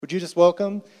Would you just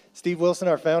welcome Steve Wilson,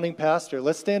 our founding pastor?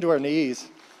 Let's stand to our knees.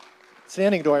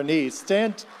 Standing to our knees.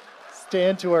 Stand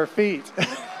to our feet.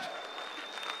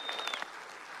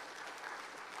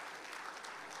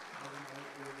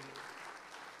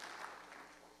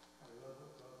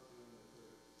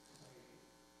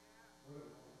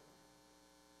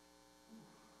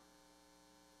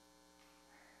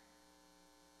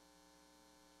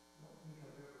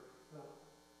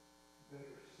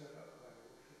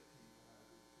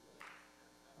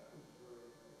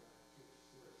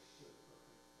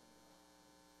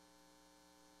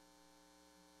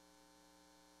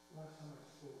 Last time I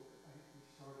spoke, we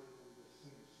started with this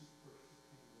thing, seek first the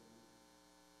kingdom.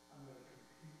 I'm going to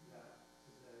complete that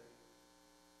today.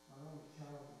 My only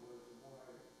challenge was the more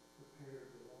I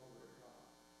prepared, the longer it got.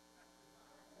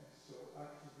 And so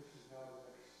actually this is now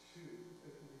the next two,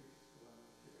 at least, that I'm going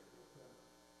to share. But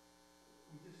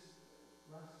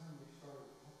last time we started,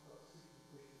 we talked about seeking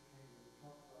first the kingdom. We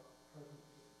talked about the presence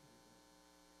of the kingdom.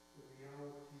 The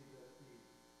reality that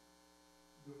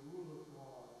the rule of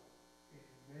God in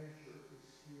measure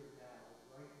is here now,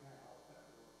 right now at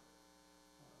work.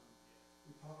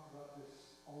 We talked about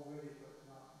this already, but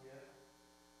not yet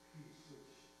piece,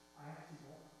 which I actually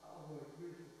don't, although I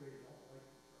agree with the phrase, I don't like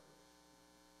the phrase.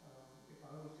 If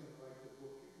I was going to write the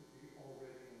book, it would be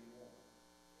already and more.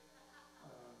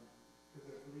 Because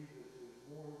I believe that there's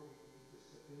more we need to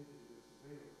step into that's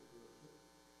available to us that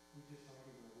we just aren't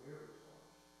even aware of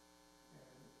ours. And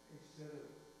instead of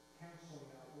canceling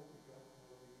out what we don't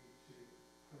know, we need to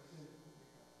press into what we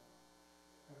don't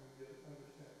know. And we just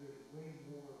understand there's way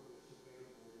more of this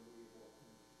available than we walk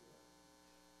into today.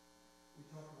 We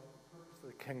talk about the purpose of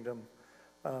the kingdom.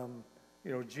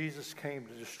 Jesus came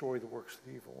to destroy the works of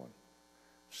the evil one.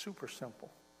 Super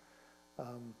simple.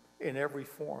 In every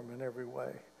form, in every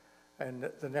way. And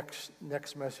the next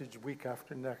message, week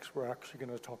after next, we're actually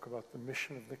going to talk about the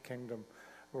mission of the kingdom.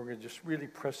 We're going to just really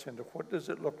press into what does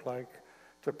it look like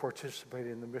to participate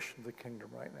in the mission of the kingdom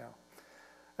right now.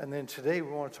 And then today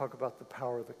we want to talk about the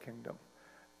power of the kingdom,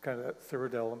 kind of that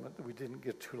third element that we didn't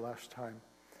get to last time.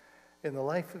 In the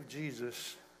life of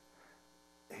Jesus,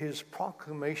 his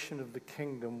proclamation of the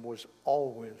kingdom was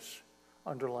always,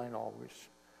 underline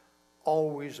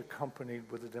always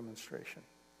accompanied with a demonstration.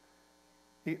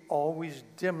 He always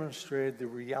demonstrated the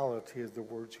reality of the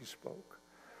words he spoke.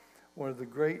 One of the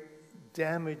great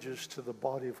damages to the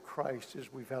body of Christ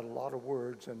is we've had a lot of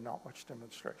words and not much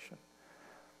demonstration.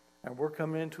 And we're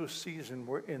coming into a season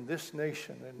where in this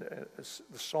nation, and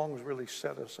the songs really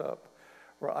set us up,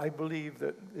 where I believe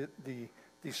that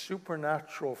the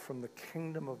supernatural from the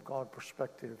kingdom of God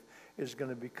perspective is going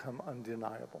to become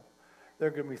undeniable. There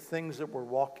are going to be things that we're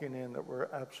walking in that were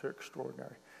absolutely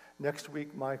extraordinary. Next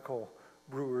week, Michael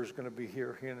Brewer is going to be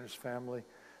here, he and his family.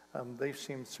 They've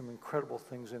seen some incredible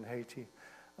things in Haiti.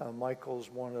 Michael's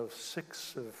one of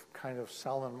 6 of kind of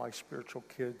Sal and my spiritual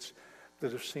kids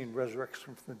that have seen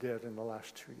resurrection from the dead in the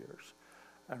last 2 years.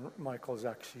 And Michael has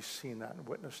actually seen that and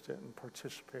witnessed it and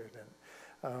participated in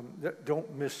it.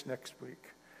 Don't miss next week.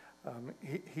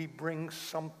 He brings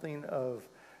something of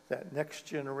that next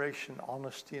generation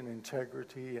honesty and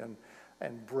integrity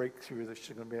and breakthrough that's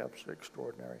going to be absolutely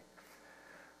extraordinary.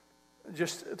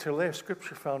 Just to lay a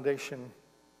scripture foundation,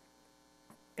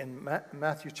 in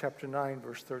Matthew chapter 9,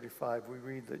 verse 35, we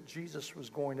read that Jesus was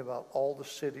going about all the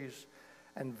cities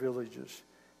and villages,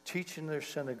 teaching their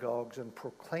synagogues and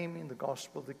proclaiming the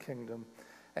gospel of the kingdom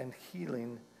and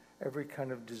healing every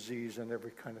kind of disease and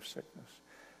every kind of sickness.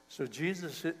 So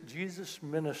Jesus'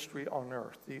 ministry on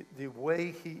earth, the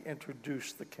way he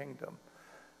introduced the kingdom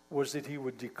was that he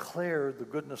would declare the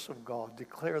goodness of God,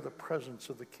 declare the presence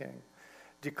of the King,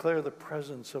 declare the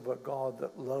presence of a God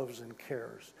that loves and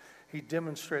cares. He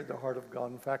demonstrated the heart of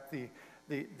God. In fact,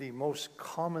 the most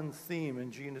common theme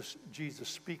in Jesus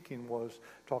speaking was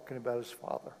talking about his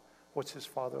Father. What's his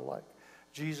Father like?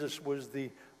 Jesus was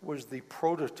the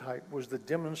prototype, was the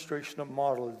demonstration of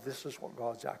model. This is what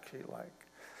God's actually like.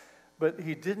 But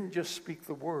he didn't just speak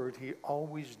the word, he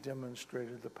always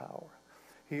demonstrated the power.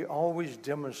 He always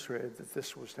demonstrated that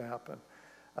this was to happen.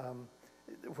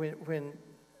 When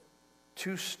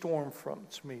 2 storm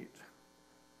fronts meet,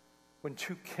 when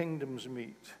 2 kingdoms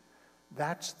meet,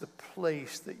 that's the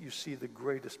place that you see the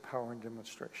greatest power and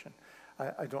demonstration.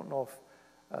 I don't know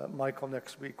if Michael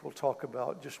next week will talk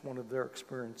about just one of their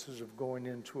experiences of going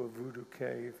into a voodoo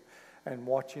cave and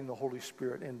watching the Holy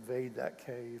Spirit invade that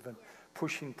cave and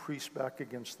pushing priests back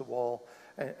against the wall.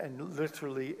 And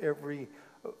literally every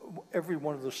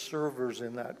one of the servers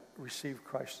in that received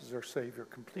Christ as their Savior,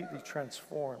 completely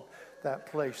transformed that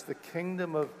place. The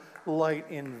kingdom of light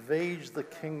invades the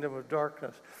kingdom of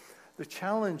darkness. The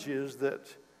challenge is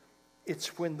that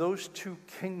it's when those two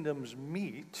kingdoms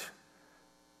meet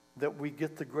that we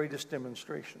get the greatest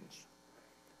demonstrations.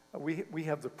 We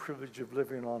have the privilege of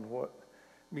living on what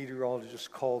meteorologists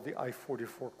call the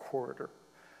I-44 corridor.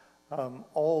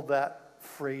 All that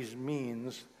phrase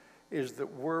means is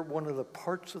that we're one of the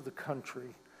parts of the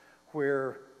country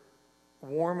where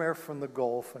warm air from the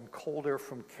Gulf and cold air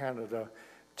from Canada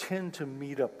tend to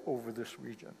meet up over this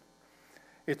region.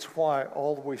 It's why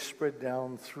all the way spread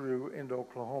down through into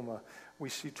Oklahoma, we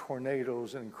see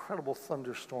tornadoes and incredible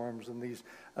thunderstorms and these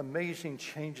amazing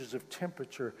changes of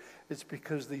temperature. It's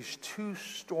because these two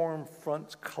storm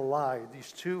fronts collide,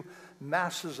 these two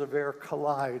masses of air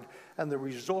collide, and the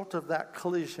result of that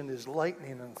collision is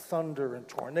lightning and thunder and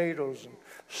tornadoes and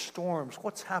storms.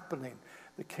 What's happening?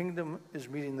 The kingdom is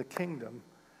meeting the kingdom,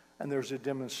 and there's a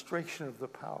demonstration of the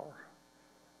power.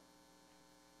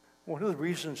 One of the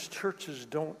reasons churches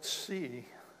don't see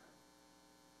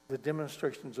the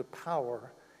demonstrations of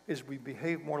power is we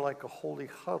behave more like a holy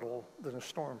huddle than a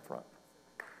storm front.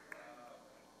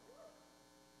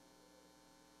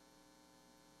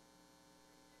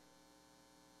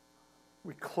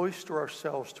 We cloister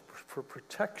ourselves for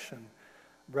protection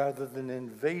rather than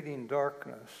invading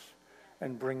darkness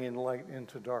and bringing light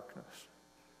into darkness.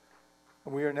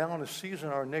 And we are now in a season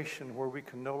in our nation where we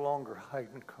can no longer hide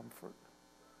in comfort.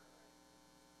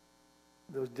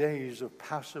 Those days of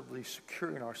passively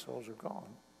securing ourselves are gone.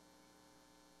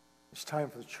 It's time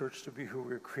for the church to be who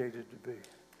we were created to be.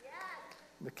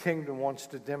 The kingdom wants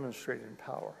to demonstrate in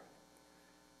power.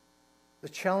 The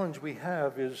challenge we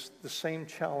have is the same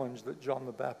challenge that John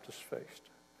the Baptist faced.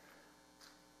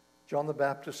 John the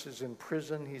Baptist is in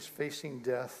prison. He's facing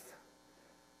death.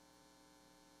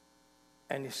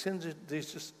 And he sends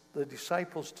the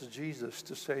disciples to Jesus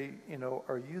to say,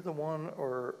 are you the one,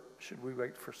 or should we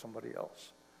wait for somebody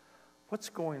else? What's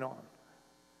going on?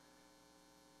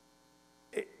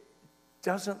 It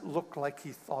doesn't look like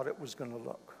he thought it was going to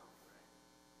look.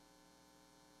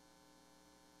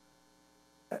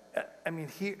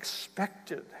 He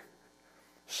expected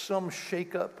some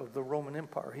shakeup of the Roman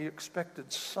Empire. He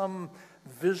expected some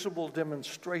visible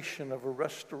demonstration of a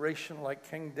restoration like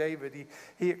King David.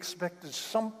 He expected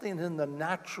something in the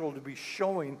natural to be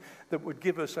showing that would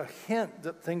give us a hint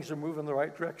that things are moving in the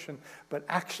right direction, but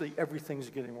actually everything's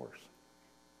getting worse.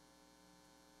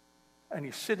 And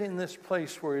he's sitting in this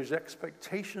place where his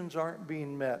expectations aren't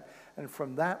being met. And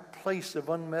from that place of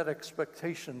unmet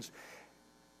expectations,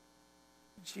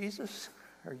 Jesus,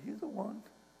 are you the one?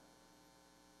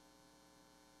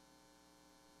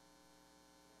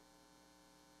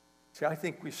 See, I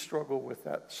think we struggle with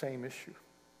that same issue.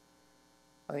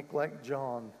 I think, like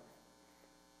John,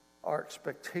 our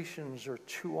expectations are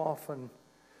too often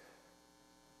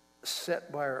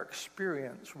set by our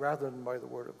experience rather than by the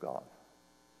Word of God.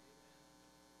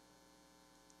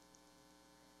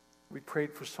 We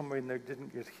prayed for somebody and they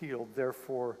didn't get healed,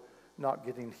 therefore not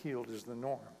getting healed is the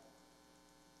norm.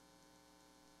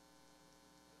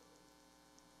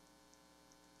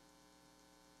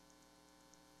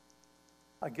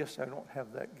 I guess I don't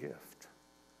have that gift.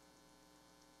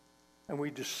 And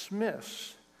we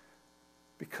dismiss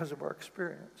because of our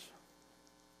experience.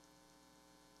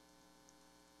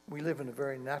 We live in a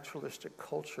very naturalistic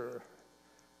culture,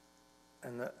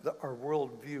 and our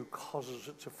worldview causes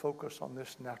it to focus on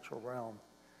this natural realm.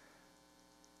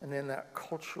 And then that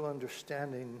cultural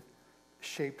understanding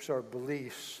shapes our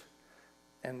beliefs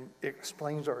and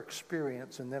explains our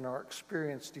experience, and then our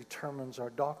experience determines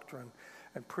our doctrine.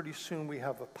 And pretty soon we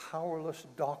have a powerless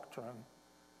doctrine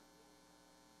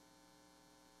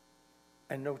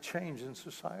and no change in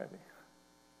society.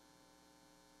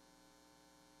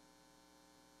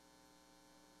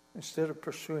 Instead of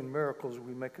pursuing miracles,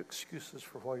 we make excuses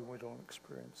for why we don't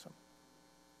experience them.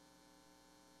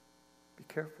 Be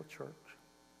careful, church.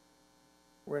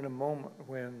 We're in a moment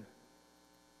when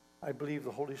I believe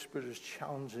the Holy Spirit is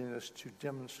challenging us to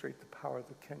demonstrate the power of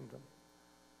the kingdom.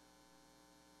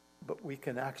 But we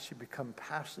can actually become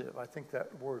passive. I think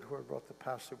that word, whoever brought the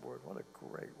passive word, what a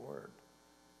great word.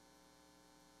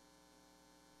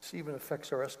 This even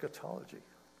affects our eschatology.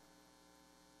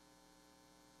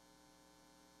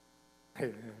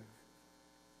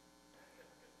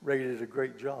 Ray did a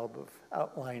great job of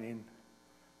outlining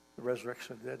the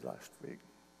resurrection of the dead last week.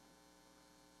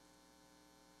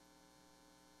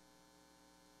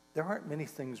 There aren't many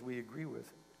things we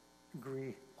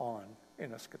agree on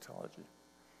in eschatology.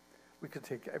 We could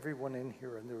take everyone in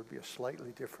here and there would be a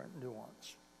slightly different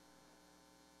nuance.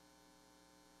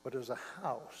 But as a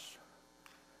house,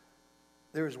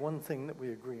 there is one thing that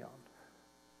we agree on.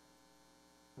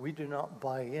 We do not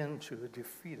buy into the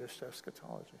defeatist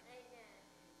eschatology.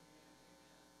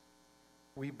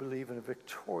 We believe in a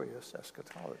victorious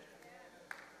eschatology.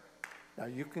 Now,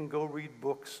 you can go read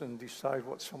books and decide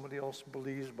what somebody else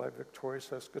believes by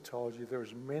victorious eschatology.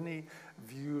 There's many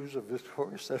views of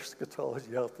victorious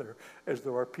eschatology out there as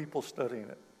there are people studying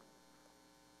it.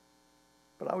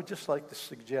 But I would just like to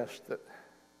suggest that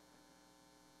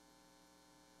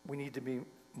we need to be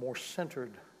more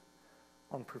centered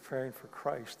on preparing for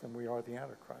Christ than we are the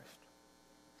Antichrist.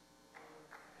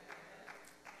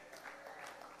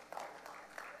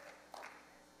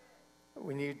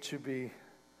 We need to be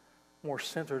more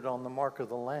centered on the mark of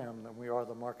the Lamb than we are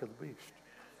the mark of the beast.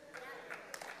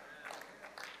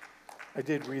 I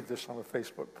did read this on a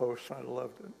Facebook post, and I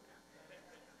loved it.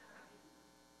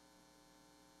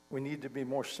 We need to be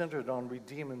more centered on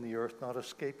redeeming the earth, not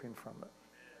escaping from it.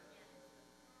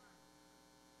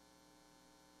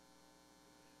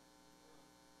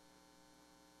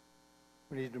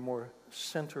 We need to be more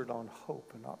centered on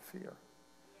hope and not fear.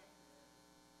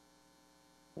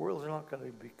 The world is not going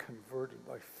to be converted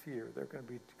by fear. They're going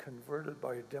to be converted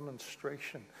by a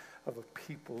demonstration of a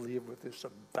people live with this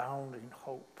abounding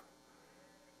hope.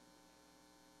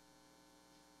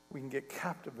 We can get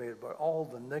captivated by all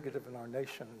the negative in our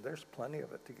nation. There's plenty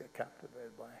of it to get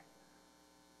captivated by.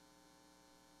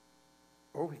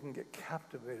 Or we can get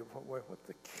captivated by what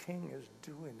the King is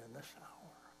doing in this hour.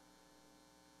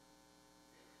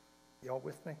 Y'all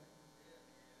with me?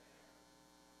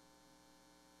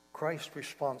 Christ's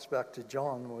response back to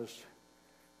John was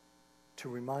to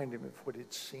remind him of what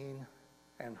he'd seen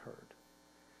and heard.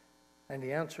 And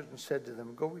he answered and said to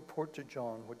them, "Go report to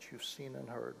John what you've seen and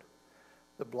heard.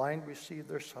 The blind receive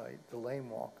their sight, the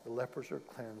lame walk, the lepers are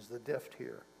cleansed, the deaf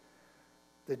hear.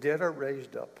 The dead are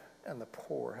raised up, and the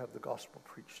poor have the gospel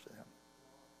preached to them.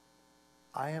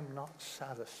 I am not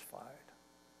satisfied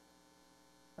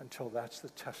until that's the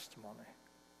testimony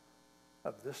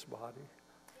of this body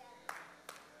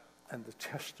and the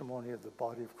testimony of the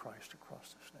body of Christ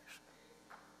across this nation.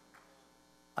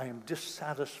 I am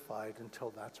dissatisfied until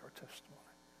that's our testimony.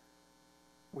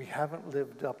 We haven't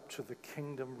lived up to the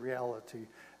kingdom reality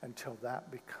until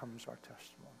that becomes our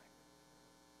testimony.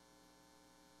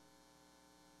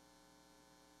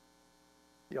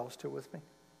 Y'all still with me?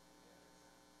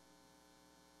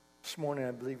 This morning,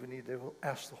 I believe we need to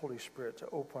ask the Holy Spirit to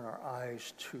open our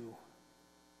eyes to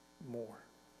more.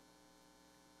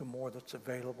 The more that's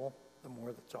available, the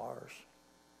more that's ours.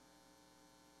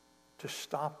 To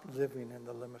stop living in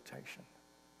the limitation.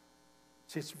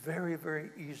 See, it's very,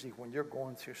 very easy when you're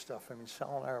going through stuff. I mean,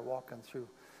 Sal and I are walking through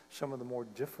some of the more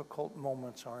difficult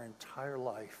moments our entire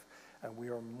life, and we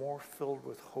are more filled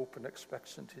with hope and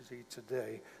expectancy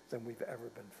today than we've ever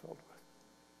been filled with.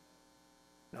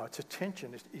 Now, it's a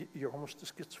tension. You're almost a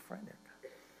schizophrenic.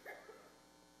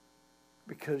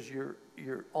 Because you're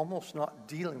almost not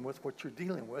dealing with what you're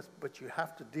dealing with, but you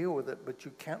have to deal with it, but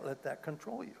you can't let that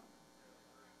control you.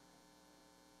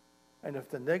 And if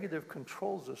the negative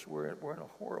controls us, we're in a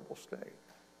horrible state.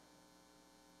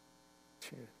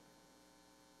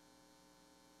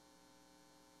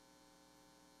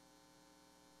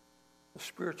 The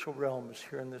spiritual realm is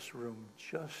here in this room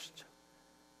just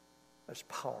as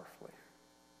powerfully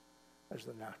as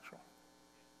the natural.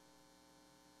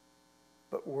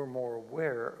 But we're more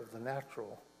aware of the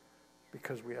natural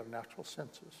because we have natural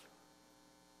senses.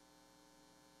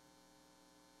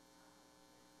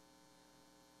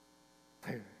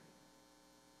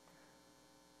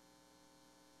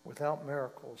 Without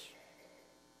miracles,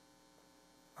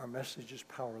 our message is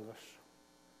powerless,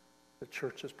 the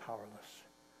church is powerless,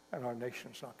 and our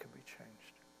nation's not going to be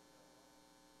changed.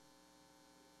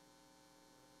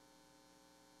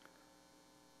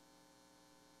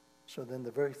 So then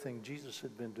the very thing Jesus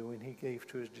had been doing, he gave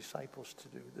to his disciples to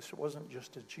do. This wasn't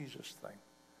just a Jesus thing.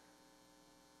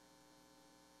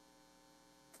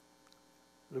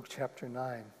 Luke chapter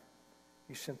 9,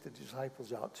 he sent the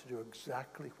disciples out to do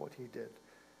exactly what he did.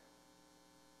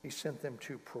 He sent them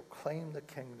to proclaim the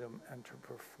kingdom and to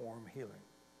perform healing.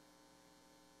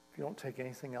 If you don't take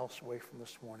anything else away from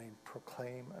this morning,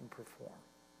 proclaim and perform.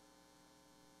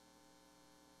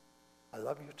 I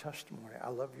love your testimony. I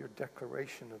love your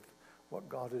declaration of what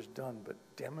God has done, but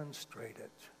demonstrate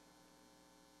it.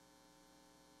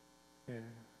 Yeah.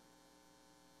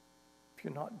 If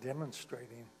you're not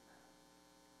demonstrating,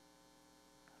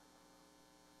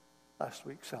 last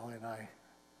week Sally and I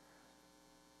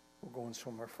were going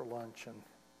somewhere for lunch, and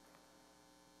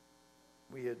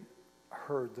we had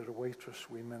heard that a waitress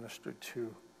we ministered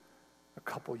to a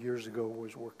couple years ago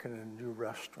was working in a new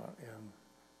restaurant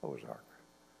in Ozark.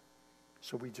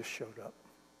 So we just showed up.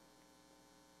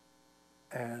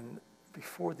 And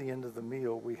before the end of the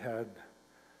meal, we had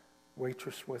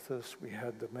waitress with us. We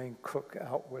had the main cook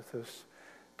out with us.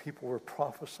 People were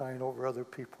prophesying over other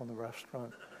people in the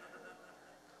restaurant.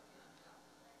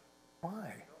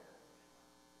 Why?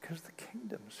 Because the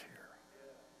kingdom's here.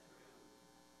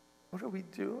 What are we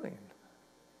doing?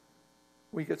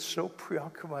 We get so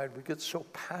preoccupied, we get so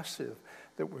passive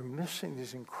that we're missing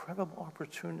these incredible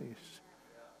opportunities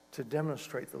to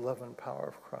demonstrate the love and power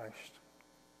of Christ.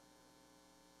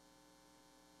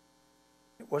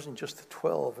 It wasn't just the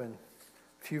 12, and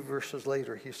a few verses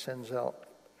later he sends out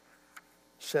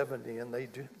 70, and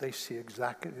they see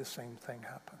exactly the same thing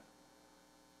happen.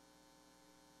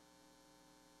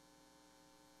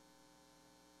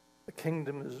 The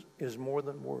kingdom is more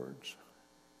than words,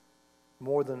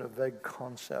 more than a vague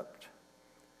concept.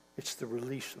 It's the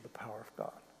release of the power of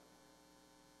God.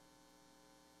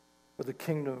 For the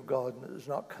kingdom of God does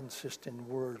not consist in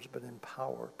words, but in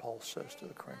power, Paul says to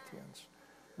the Corinthians.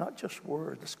 Not just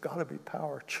words, it's got to be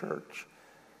power, church.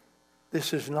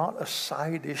 This is not a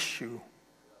side issue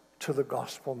to the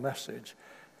gospel message.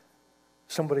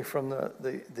 Somebody from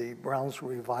the Browns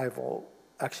revival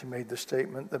actually made the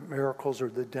statement that miracles are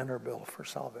the dinner bill for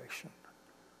salvation.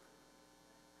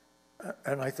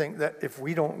 And I think that if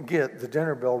we don't get the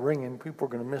dinner bell ringing, people are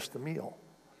going to miss the meal.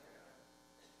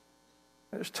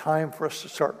 It's time for us to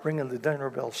start ringing the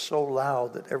dinner bell so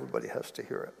loud that everybody has to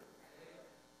hear it.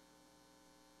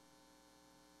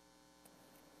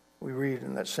 We read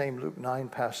in that same Luke 9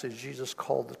 passage, Jesus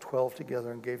called the 12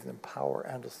 together and gave them power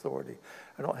and authority.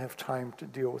 I don't have time to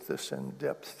deal with this in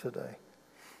depth today.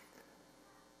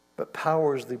 But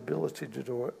power is the ability to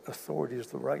do it. Authority is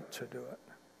the right to do it.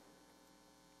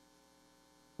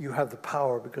 You have the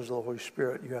power because of the Holy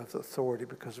Spirit. You have the authority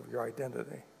because of your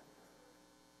identity.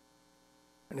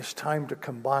 And it's time to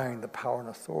combine the power and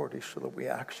authority so that we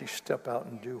actually step out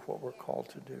and do what we're called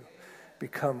to do.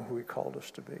 Become who he called us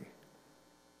to be.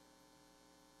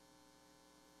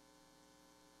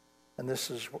 And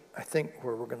this is, I think,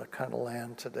 where we're going to kind of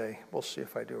land today. We'll see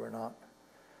if I do or not.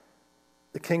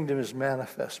 The kingdom is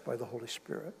manifest by the Holy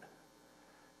Spirit.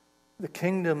 The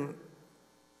kingdom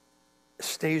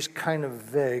stays kind of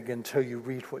vague until you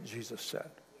read what Jesus said.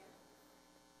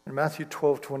 In Matthew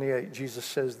 12:28, Jesus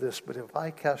says this, "But if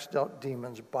I cast out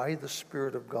demons by the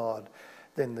Spirit of God,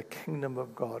 then the kingdom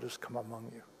of God has come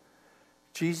among you."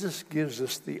 Jesus gives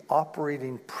us the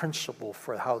operating principle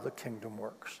for how the kingdom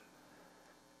works.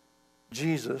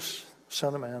 Jesus,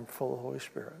 Son of Man, full of the Holy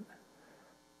Spirit,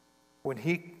 when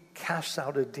he casts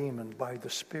out a demon by the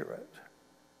Spirit,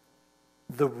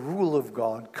 the rule of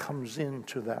God comes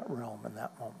into that realm in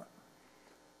that moment.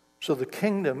 So the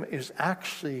kingdom is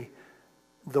actually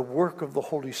the work of the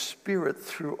Holy Spirit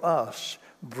through us,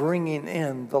 bringing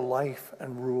in the life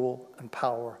and rule and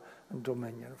power and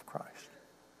dominion of Christ.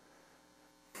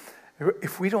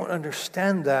 If we don't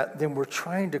understand that, then we're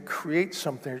trying to create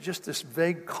something, or just this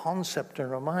vague concept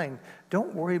in our mind.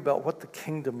 Don't worry about what the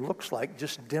kingdom looks like.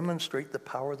 Just demonstrate the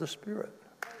power of the Spirit.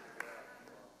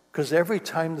 Because every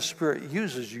time the Spirit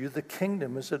uses you, the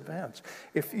kingdom is advanced.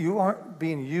 If you aren't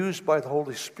being used by the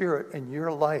Holy Spirit in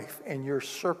your life, in your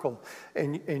circle,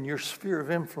 in your sphere of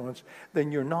influence,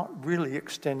 then you're not really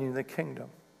extending the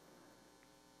kingdom.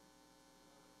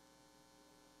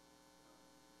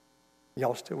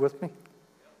 Y'all still with me?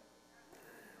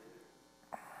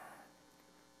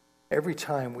 Every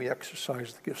time we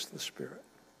exercise the gifts of the Spirit,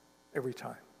 every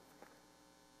time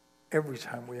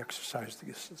we exercise the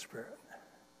gifts of the Spirit,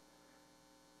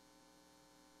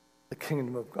 the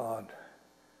kingdom of God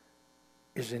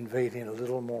is invading a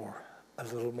little more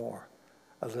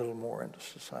into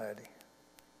society.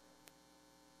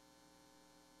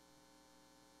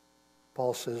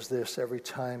 Paul says this every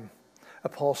time.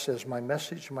 Paul says, "My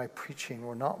message, my preaching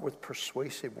were not with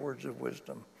persuasive words of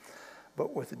wisdom,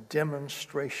 but with a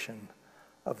demonstration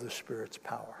of the Spirit's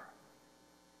power."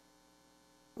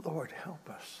 Lord, help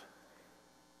us.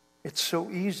 It's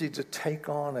so easy to take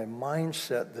on a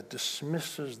mindset that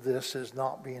dismisses this as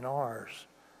not being ours,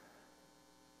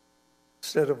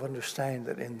 instead of understanding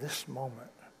that in this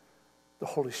moment, the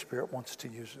Holy Spirit wants to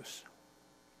use us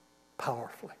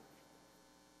powerfully.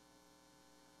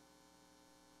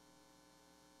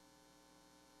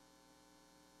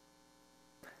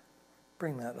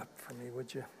 Bring that up for me,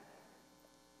 would you?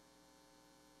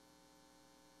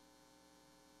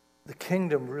 The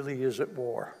kingdom really is at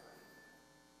war.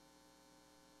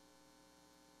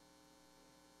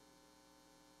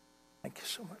 Thank you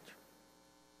so much.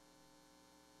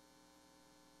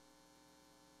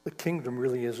 The kingdom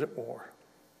really is at war.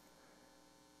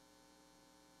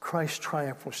 Christ's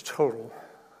triumph was total,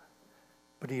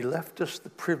 but he left us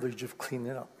the privilege of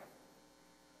cleaning up.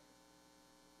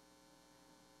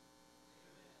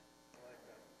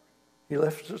 He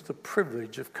left us the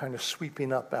privilege of kind of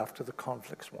sweeping up after the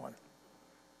conflict's won.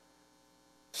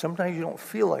 Sometimes you don't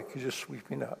feel like you're just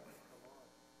sweeping up.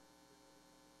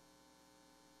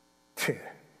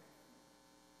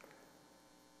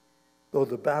 Though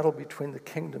the battle between the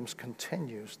kingdoms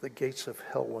continues, the gates of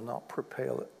hell will not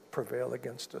prevail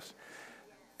against us.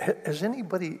 Has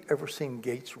anybody ever seen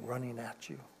gates running at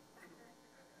you?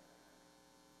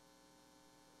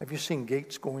 Have you seen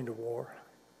gates going to war?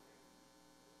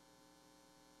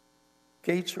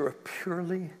 Gates are a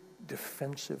purely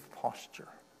defensive posture.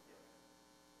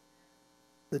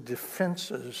 The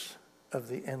defenses of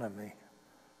the enemy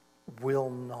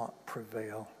will not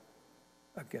prevail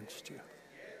against you.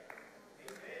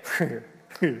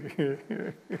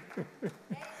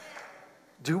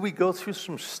 Do we go through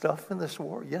some stuff in this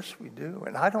war? Yes, we do.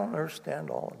 And I don't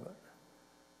understand all of it.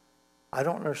 I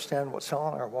don't understand what Sal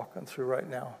and I are walking through right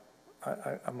now.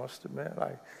 I must admit.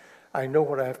 I know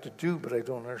what I have to do, but I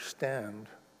don't understand.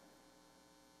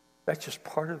 That's just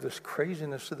part of this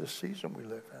craziness of this season we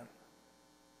live in.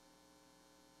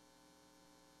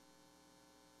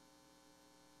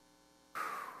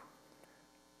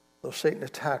 Though Satan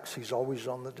attacks, he's always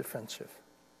on the defensive.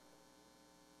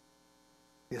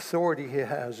 The authority he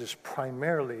has is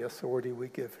primarily authority we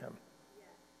give him.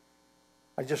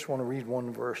 I just want to read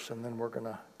one verse and then we're going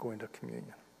to go into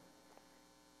communion.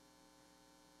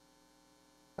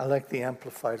 I like the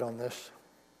Amplified on this.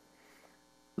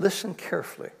 Listen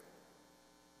carefully.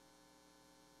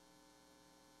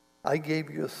 I gave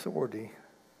you authority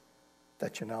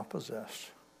that you now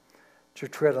possess to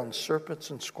tread on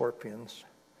serpents and scorpions.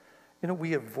 You know,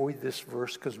 we avoid this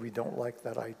verse because we don't like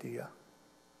that idea.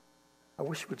 I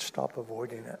wish we'd stop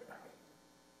avoiding it.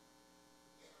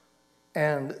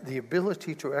 And the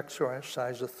ability to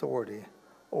exercise authority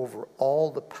over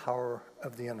all the power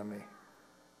of the enemy.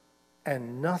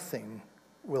 And nothing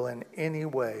will in any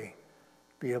way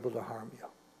be able to harm you.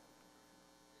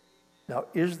 Now,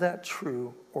 is that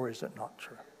true or is it not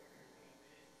true?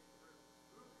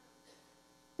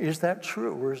 Is that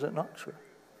true or is it not true?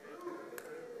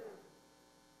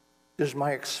 Does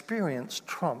my experience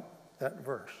trump that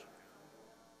verse?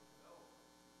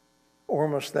 Or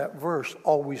must that verse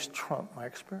always trump my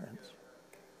experience?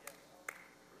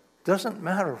 Doesn't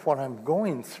matter what I'm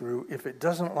going through. If it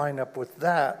doesn't line up with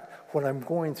that, what I'm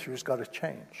going through has got to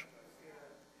change.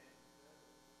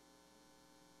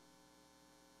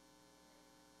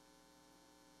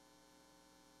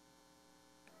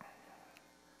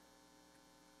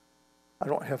 I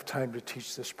don't have time to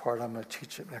teach this part. I'm going to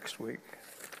teach it next week,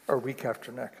 or week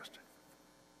after next.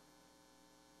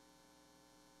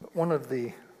 But one of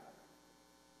the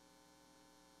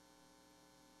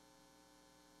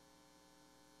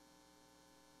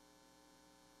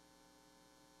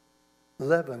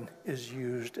leaven is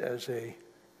used as a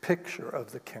picture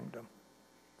of the kingdom.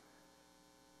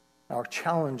 Our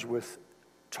challenge with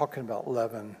talking about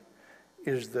leaven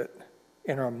is that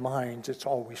in our minds it's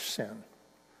always sin.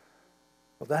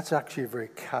 Well, that's actually a very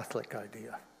Catholic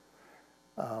idea.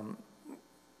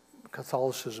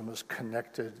 Catholicism has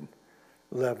connected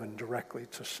leaven directly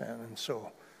to sin, and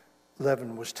so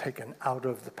leaven was taken out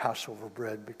of the Passover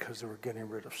bread because they were getting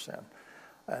rid of sin.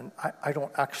 And I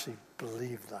don't actually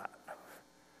believe that.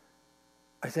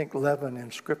 I think leaven in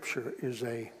Scripture is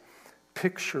a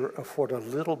picture of what a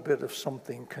little bit of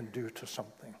something can do to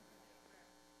something.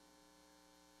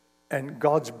 And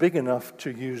God's big enough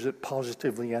to use it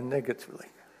positively and negatively.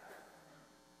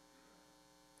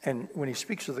 And when he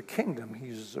speaks of the kingdom, he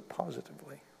uses it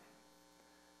positively.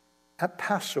 At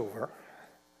Passover,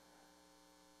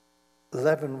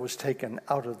 leaven was taken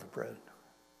out of the bread.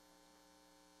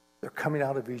 They're coming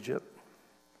out of Egypt.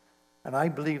 And I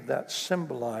believe that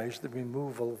symbolized the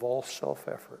removal of all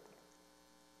self-effort.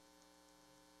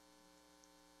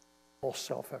 All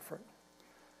self-effort.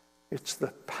 It's the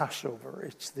Passover.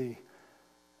 It's the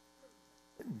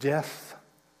death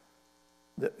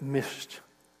that missed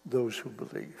those who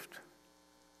believed.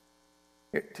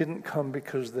 It didn't come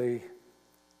because they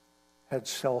had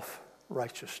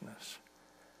self-righteousness.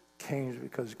 It came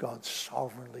because God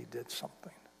sovereignly did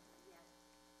something.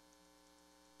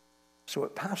 So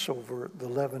at Passover, the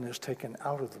leaven is taken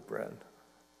out of the bread.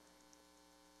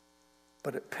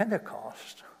 But at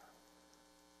Pentecost,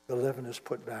 the leaven is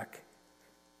put back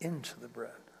into the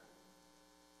bread.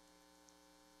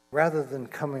 Rather than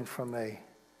coming from a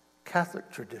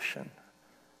Catholic tradition,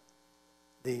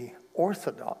 the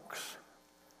Orthodox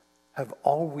have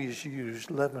always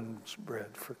used leavened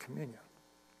bread for communion.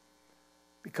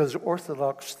 Because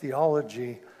Orthodox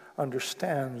theology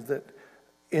understands that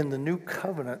in the new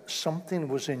covenant, something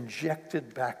was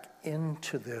injected back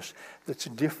into this that's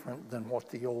different than what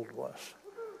the old was.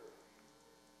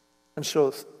 And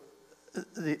so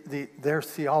their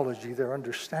theology, their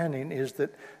understanding is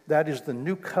that is the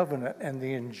new covenant and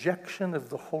the injection of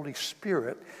the Holy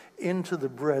Spirit into the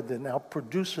bread that now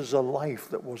produces a life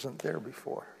that wasn't there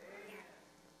before.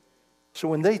 So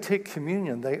when they take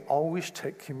communion, they always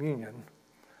take communion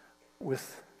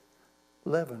with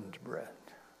leavened bread,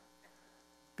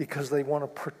 because they want to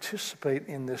participate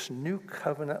in this new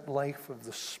covenant life of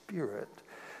the Spirit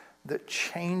that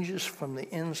changes from the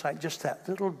inside. Just that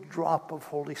little drop of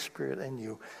Holy Spirit in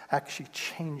you actually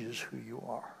changes who you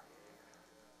are.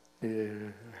 Yeah.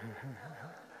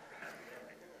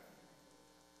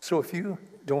 So if you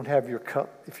don't have your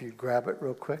cup, if you grab it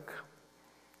real quick.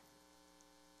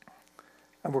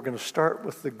 And we're going to start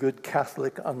with the good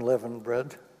Catholic unleavened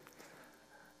bread.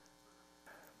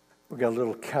 We got a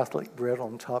little Catholic bread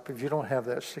on top. If you don't have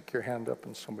that, stick your hand up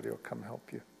and somebody will come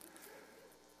help you.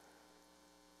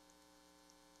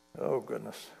 Oh,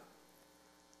 goodness.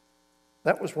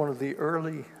 That was one of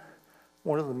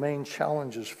the main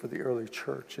challenges for the early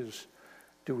church is,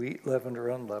 do we eat leavened or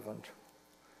unleavened?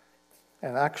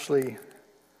 And actually,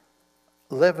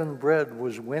 leavened bread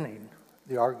was winning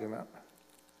the argument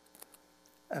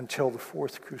until the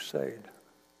Fourth Crusade.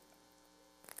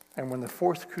 And when the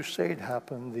Fourth Crusade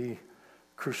happened, the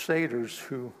Crusaders,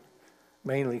 who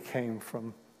mainly came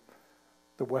from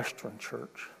the Western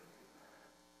Church,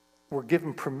 were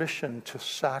given permission to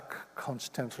sack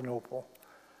Constantinople,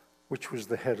 which was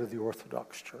the head of the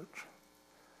Orthodox Church.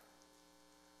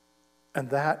 And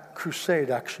that crusade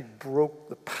actually broke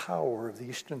the power of the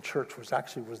Eastern Church, which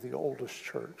actually was the oldest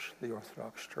church, the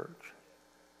Orthodox Church.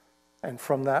 And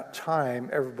from that time,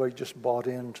 everybody just bought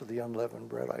into the unleavened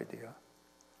bread idea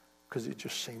because it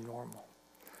just seemed normal.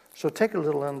 So take a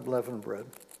little unleavened bread.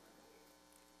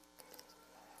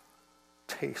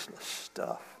 Tasteless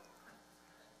stuff.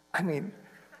 I mean,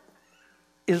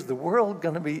 is the world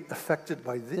going to be affected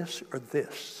by this or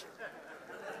this?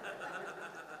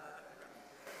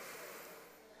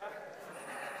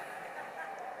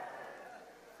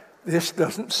 This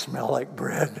doesn't smell like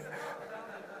bread.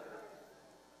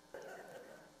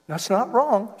 That's not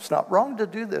wrong. It's not wrong to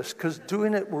do this, because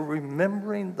doing it, we're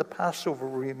remembering the Passover,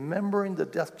 we're remembering the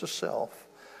death to self.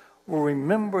 We're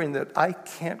remembering that I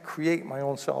can't create my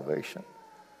own salvation.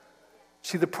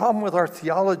 See, the problem with our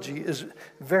theology is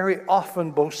very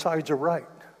often both sides are right.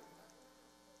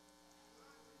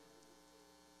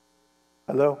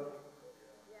 Hello?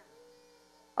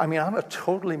 I mean, I'm a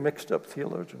totally mixed up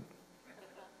theologian.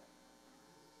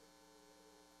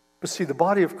 But see, the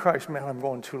body of Christ, man, I'm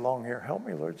going too long here. Help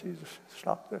me, Lord Jesus.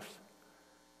 Stop this.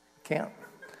 I can't.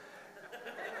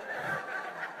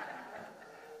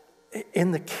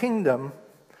 In the kingdom,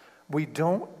 we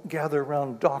don't gather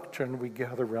around doctrine, we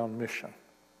gather around mission.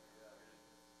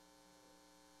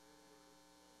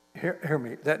 Hear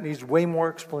me. That needs way more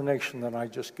explanation than I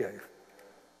just gave.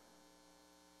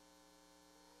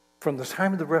 From the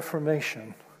time of the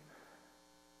Reformation,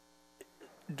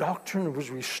 doctrine was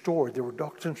restored. There were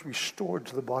doctrines restored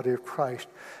to the body of Christ.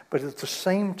 But at the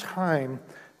same time,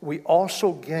 we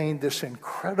also gained this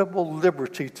incredible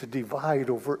liberty to divide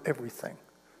over everything.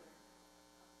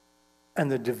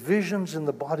 And the divisions in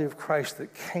the body of Christ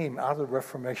that came out of the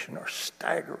Reformation are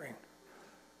staggering.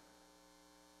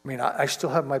 I mean, I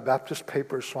still have my Baptist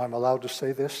papers, so I'm allowed to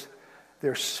say this.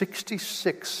 There are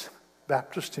 66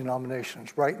 Baptist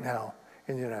denominations right now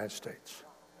in the United States.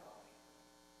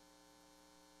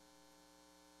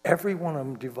 Every one of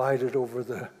them divided over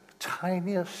the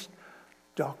tiniest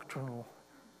doctrinal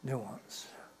nuance.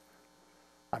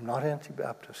 I'm not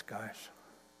anti-Baptist, guys.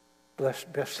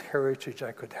 Best heritage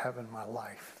I could have in my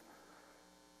life.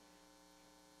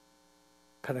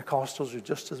 Pentecostals are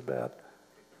just as bad.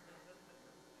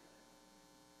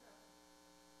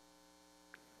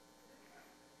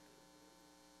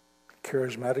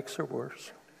 Charismatics are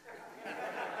worse.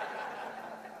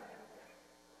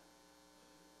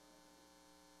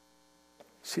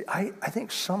 See, I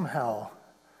think somehow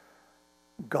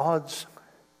God's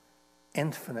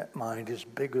infinite mind is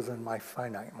bigger than my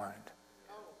finite mind.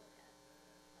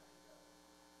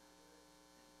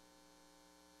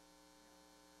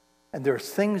 And there are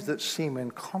things that seem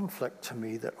in conflict to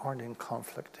me that aren't in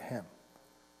conflict to him.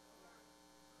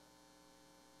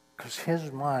 Because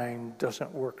his mind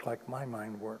doesn't work like my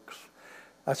mind works.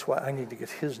 That's why I need to get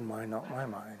his mind, not my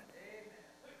mind.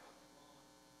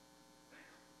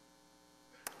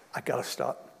 I got to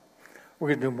stop. We're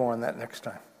going to do more on that next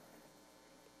time.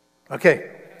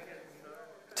 Okay.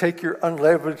 Take your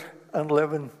unleavened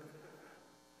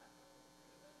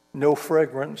no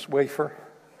fragrance wafer.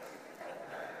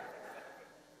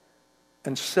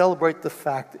 And celebrate the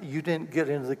fact that you didn't get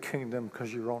into the kingdom because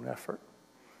of your own effort.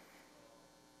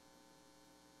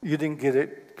 You didn't get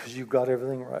it because you got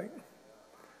everything right.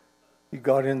 You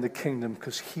got in the kingdom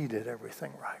because he did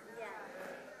everything right.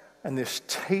 And this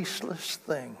tasteless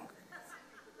thing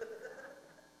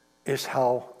is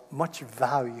how much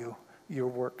value your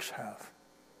works have.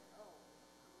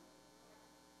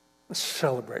 Let's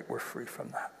celebrate we're free from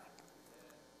that.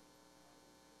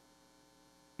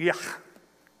 Yeah.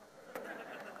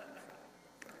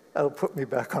 That'll put me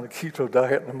back on a keto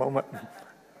diet in a moment.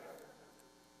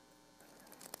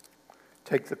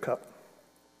 Take the cup.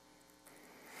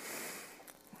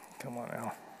 Come on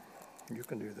now. You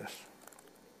can do this.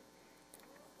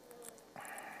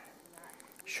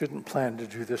 Shouldn't plan to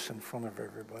do this in front of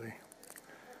everybody.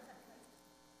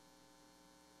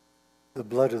 The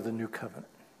blood of the new covenant.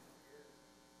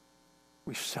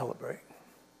 We celebrate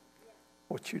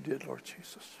what you did, Lord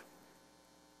Jesus.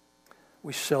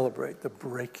 We celebrate the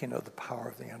breaking of the power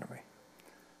of the enemy.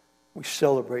 We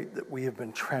celebrate that we have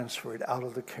been transferred out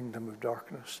of the kingdom of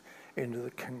darkness into the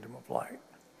kingdom of light.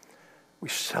 We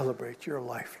celebrate your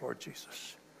life, Lord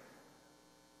Jesus.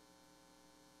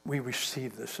 We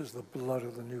receive this as the blood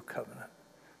of the new covenant.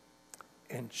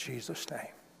 In Jesus'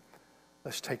 name.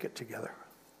 Let's take it together.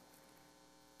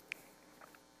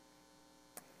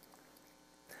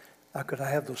 Now, could I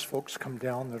have those folks come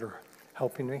down that are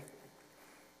helping me?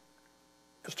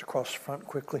 Just across the front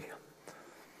quickly.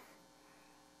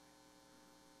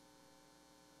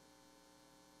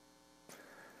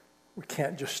 We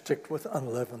can't just stick with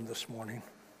unleavened this morning.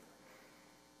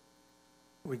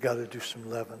 We got to do some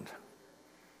leavened.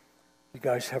 You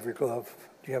guys have your glove.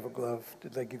 Do you have a glove?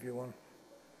 Did they give you one?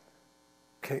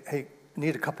 Okay, hey,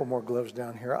 need a couple more gloves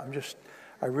down here.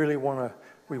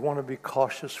 We want to be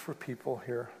cautious for people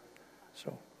here.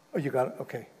 So, oh, you got it?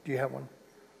 Okay. Do you have one?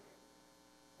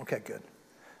 Okay, good.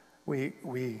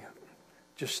 We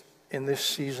just, in this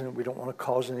season, we don't want to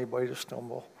cause anybody to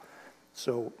stumble.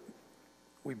 So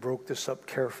we broke this up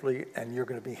carefully, and you're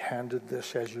going to be handed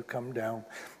this as you come down,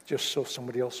 just so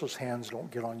somebody else's hands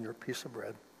don't get on your piece of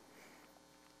bread.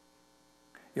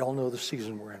 You all know the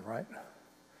season we're in, right?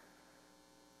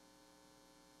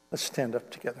 Let's stand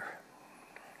up together.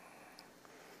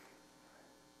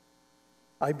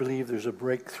 I believe there's a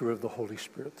breakthrough of the Holy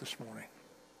Spirit this morning.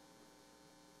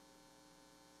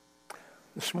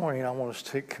 This morning, I want us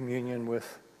to take communion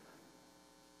with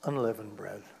unleavened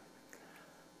bread,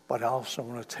 but I also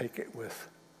want to take it with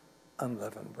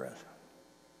unleavened bread.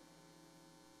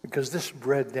 Because this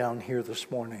bread down here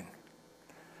this morning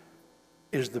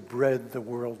is the bread the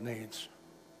world needs.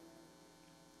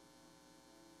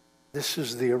 This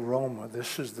is the aroma,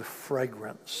 this is the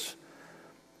fragrance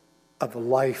of a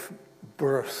life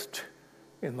birthed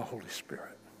in the Holy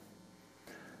Spirit.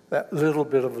 That little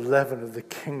bit of leaven of the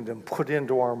kingdom put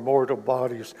into our mortal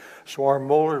bodies, so our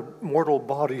mortal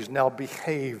bodies now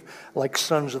behave like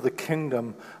sons of the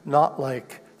kingdom, not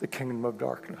like the kingdom of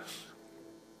darkness.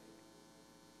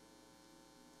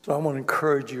 So I want to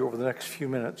encourage you over the next few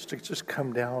minutes to just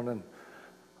come down, and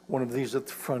one of these at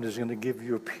the front is going to give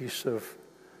you a piece of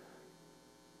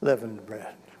leavened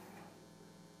bread.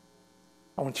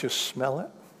 I want you to smell it.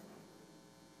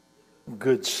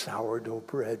 Good sourdough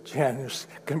bread. Jan is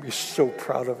going to be so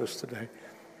proud of us today.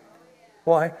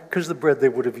 Why? Because the bread they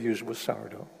would have used was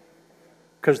sourdough.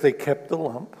 Because they kept the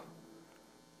lump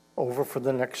over for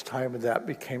the next time, and that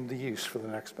became the yeast for the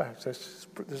next batch. This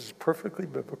is perfectly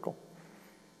biblical.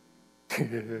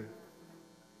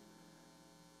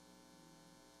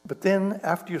 But then,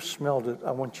 after you've smelled it,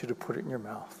 I want you to put it in your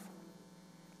mouth.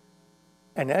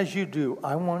 And as you do,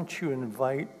 I want you to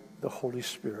invite the Holy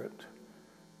Spirit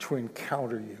to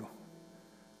encounter you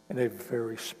in a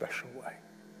very special way.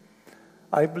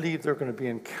 I believe there are going to be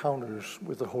encounters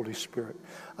with the Holy Spirit.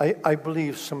 I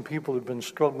believe some people who have been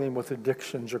struggling with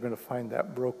addictions are going to find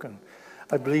that broken.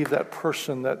 I believe that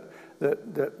person that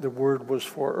the word was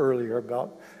for earlier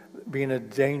about being a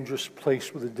dangerous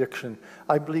place with addiction,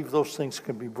 I believe those things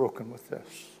can be broken with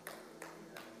this.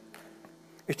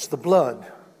 It's the blood,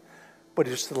 but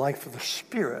it's the life of the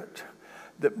Spirit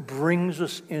that brings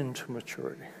us into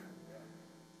maturity.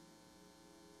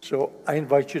 So I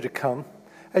invite you to come.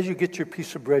 As you get your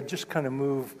piece of bread, just kind of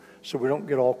move so we don't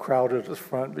get all crowded at the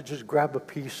front, but just grab a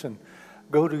piece and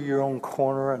go to your own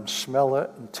corner and smell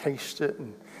it and taste it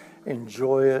and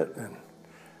enjoy it. And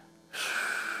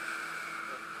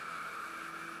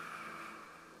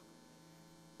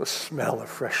the smell of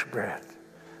fresh bread.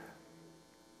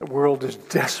 The world is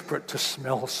desperate to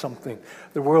smell something.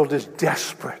 The world is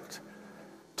desperate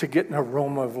to get an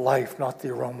aroma of life, not the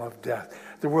aroma of death.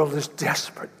 The world is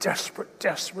desperate, desperate,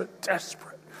 desperate,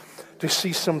 desperate to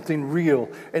see something real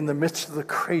in the midst of the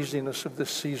craziness of this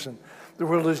season. The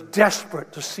world is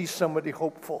desperate to see somebody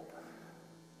hopeful.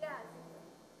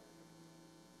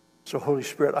 So, Holy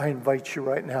Spirit, I invite you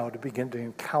right now to begin to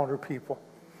encounter people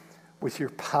with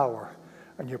your power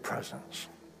and your presence.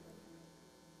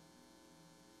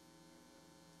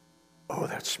 Oh,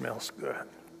 that smells good.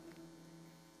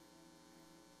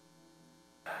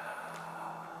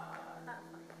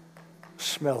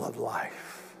 Smell of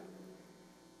life.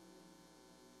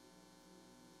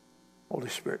 Holy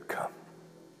Spirit, come.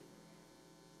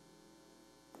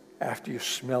 After you've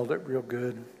smelled it real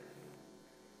good,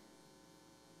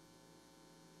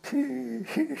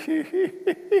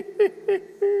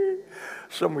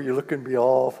 some of you looking to be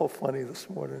awful funny this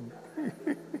morning.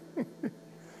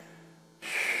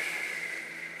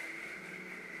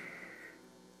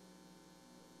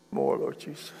 More, Lord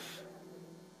Jesus.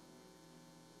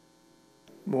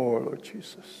 More, Lord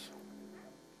Jesus.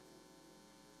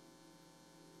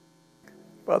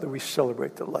 Father, we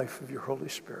celebrate the life of your Holy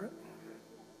Spirit.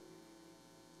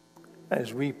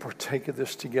 As we partake of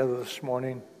this together this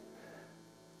morning,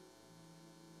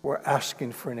 we're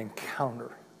asking for an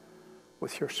encounter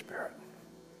with your Spirit.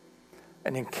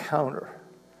 An encounter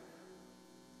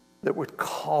that would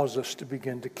cause us to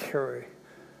begin to carry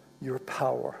your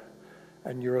power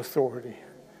and your authority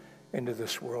into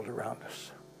this world around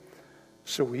us.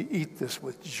 So we eat this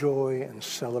with joy and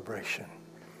celebration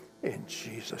in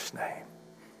Jesus' name.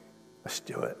 Let's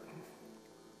do it.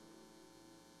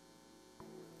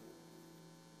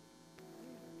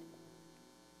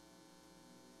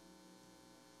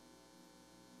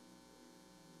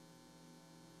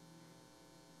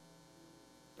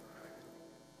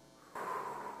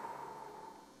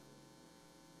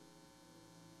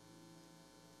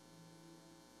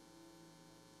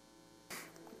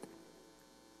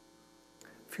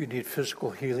 If you need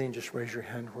physical healing, just raise your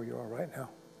hand where you are right now.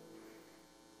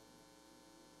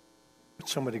 Would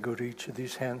somebody go to each of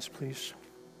these hands, please?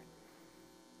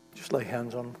 Just lay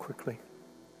hands on them quickly.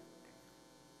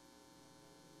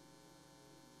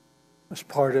 As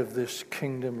part of this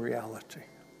kingdom reality,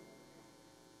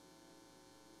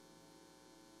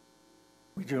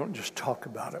 we don't just talk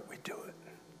about it, we do it.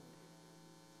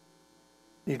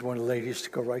 Need one of the ladies to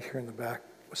go right here in the back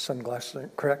with sunglasses,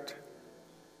 correct?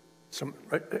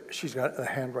 She's got a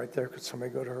hand right there. Could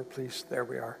somebody go to her, please? There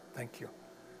we are. Thank you.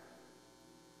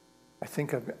 I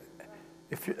think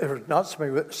if there's not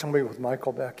somebody with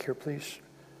Michael back here, please.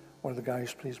 One of the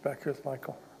guys, please, back here with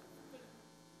Michael.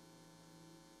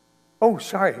 Oh,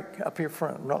 sorry, up here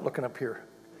front. I'm not looking up here.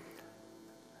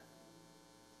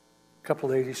 A couple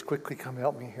ladies, quickly come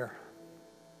help me here.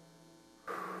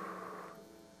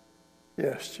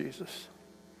 Yes, Jesus.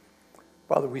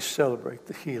 Father, we celebrate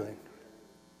the healing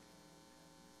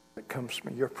that comes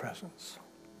from your presence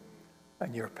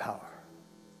and your power.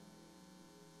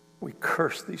 We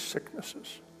curse these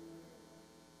sicknesses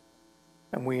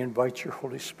and we invite your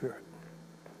Holy Spirit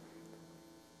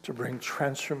to bring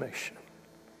transformation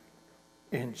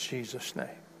in Jesus' name.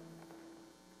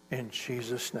 In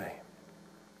Jesus' name.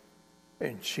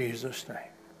 In Jesus' name.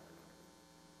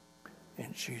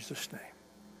 In Jesus' name.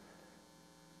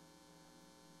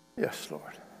 Yes,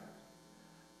 Lord.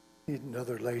 Need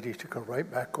another lady to go right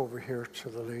back over here to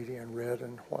the lady in red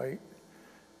and white.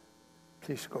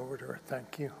 Please go over to her.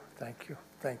 Thank you, thank you,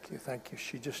 thank you, thank you.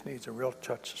 She just needs a real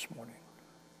touch this morning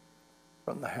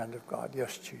from the hand of God.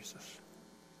 Yes, Jesus.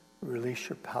 Release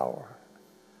your power,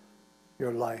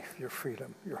 your life, your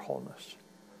freedom, your wholeness.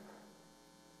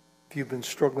 If you've been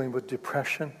struggling with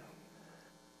depression,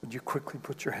 would you quickly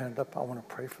put your hand up? I want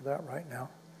to pray for that right now.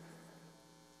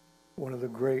 One of the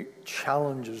great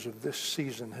challenges of this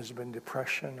season has been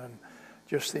depression and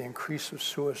just the increase of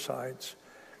suicides.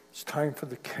 It's time for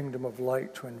the kingdom of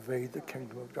light to invade the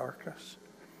kingdom of darkness.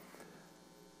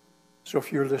 So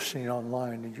if you're listening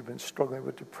online and you've been struggling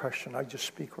with depression, I just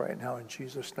speak right now in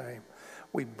Jesus' name.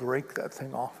 We break that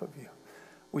thing off of you.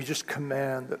 We just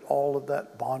command that all of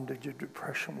that bondage of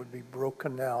depression would be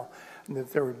broken now and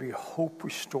that there would be hope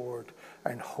restored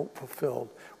and hope fulfilled.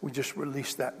 We just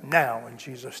release that now in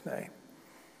Jesus' name.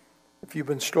 If you've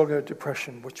been struggling with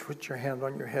depression, would you put your hand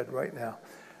on your head right now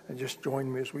and just join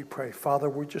me as we pray. Father,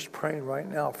 we're just praying right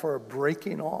now for a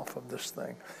breaking off of this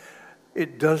thing.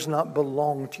 It does not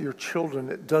belong to your children.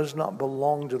 It does not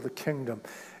belong to the kingdom.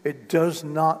 It does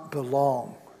not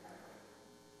belong.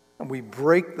 And we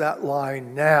break that lie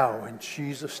now in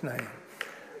Jesus' name.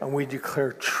 And we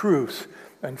declare truth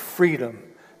and freedom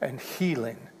and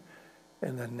healing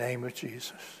in the name of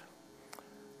Jesus.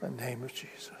 The name of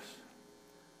Jesus.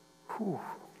 Whew.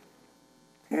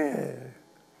 Yeah.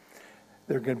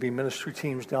 There are going to be ministry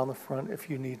teams down the front if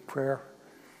you need prayer.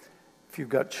 If you've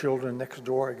got children next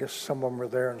door, I guess some of them are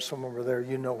there and some of them are there.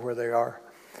 You know where they are.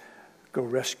 Go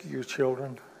rescue your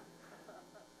children.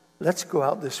 Let's go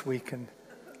out this week and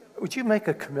would you make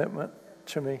a commitment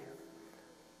to me?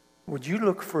 Would you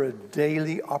look for a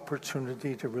daily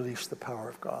opportunity to release the power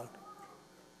of God?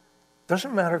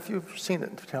 Doesn't matter if you've seen it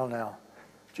until now.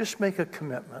 Just make a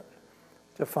commitment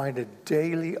to find a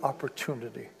daily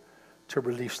opportunity to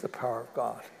release the power of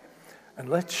God. And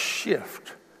let's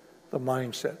shift the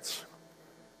mindsets.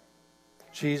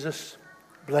 Jesus,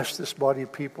 bless this body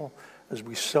of people as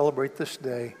we celebrate this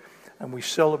day and we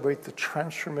celebrate the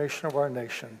transformation of our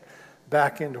nation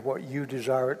back into what you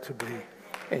desire it to be.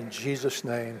 In Jesus'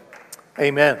 name,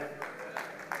 amen.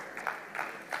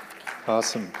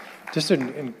 Awesome. Just to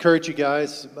encourage you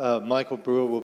guys, Michael Brewer will